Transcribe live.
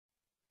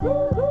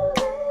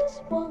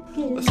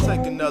Let's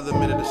take another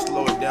minute to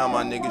slow it down,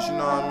 my niggas, you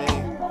know what I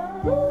mean?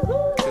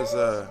 Cause,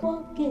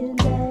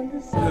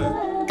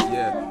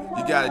 yeah,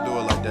 you gotta do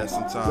it like that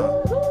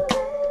sometimes.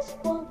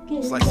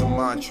 It's like some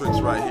mind tricks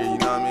right here, you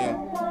know what I mean?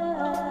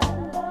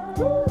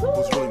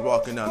 Who's really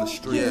walking down the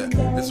street?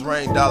 Yeah, it's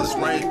rain dollars,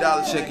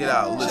 check it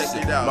out, listen.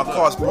 Check it out. My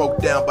car's broke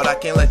down, but I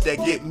can't let that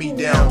get me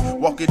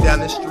down. Walking down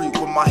the street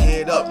with my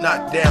head up,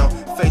 not down.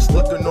 Face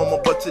looking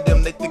normal, but to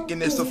them they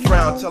thinking it's a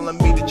frown. Telling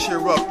me to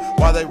cheer up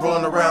while they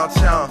rolling around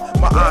town.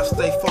 My eyes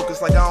stay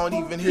focused like I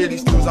don't even hear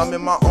these dudes. I'm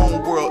in my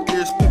own world,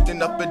 ears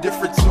picking up a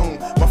different tune.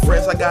 My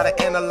friends I gotta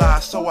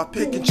analyze, so I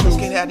pick and choose.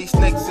 Can't have these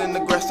snakes in the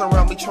grass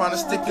around me trying to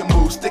stick and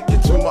move.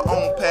 Sticking to my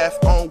own path,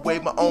 own way,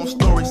 my own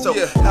story. So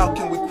how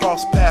can we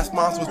cross paths?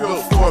 Mine was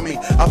built for me.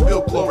 I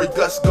feel glory,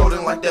 guts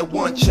golden like that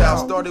one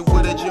child. Started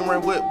with a gym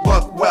ring with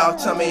buck wow.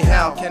 Tell me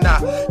how can I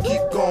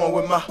keep going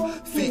with my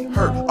feet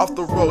hurt off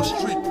the road,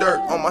 street dirt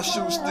on my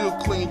shoes, still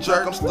clean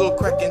jerk. I'm still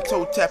cracking,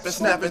 toe tapping,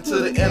 snapping to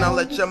the end. I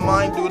let your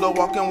mind do the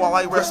walking while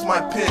I rest my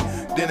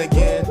pen. Then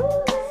again,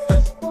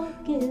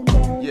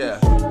 yeah,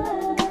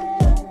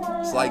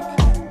 it's like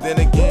then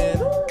again,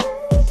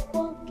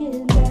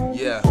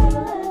 yeah,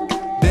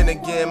 then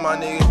again, my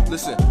nigga.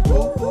 Listen,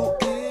 who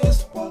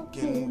is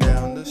walking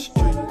down the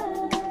street?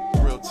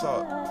 Real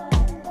talk.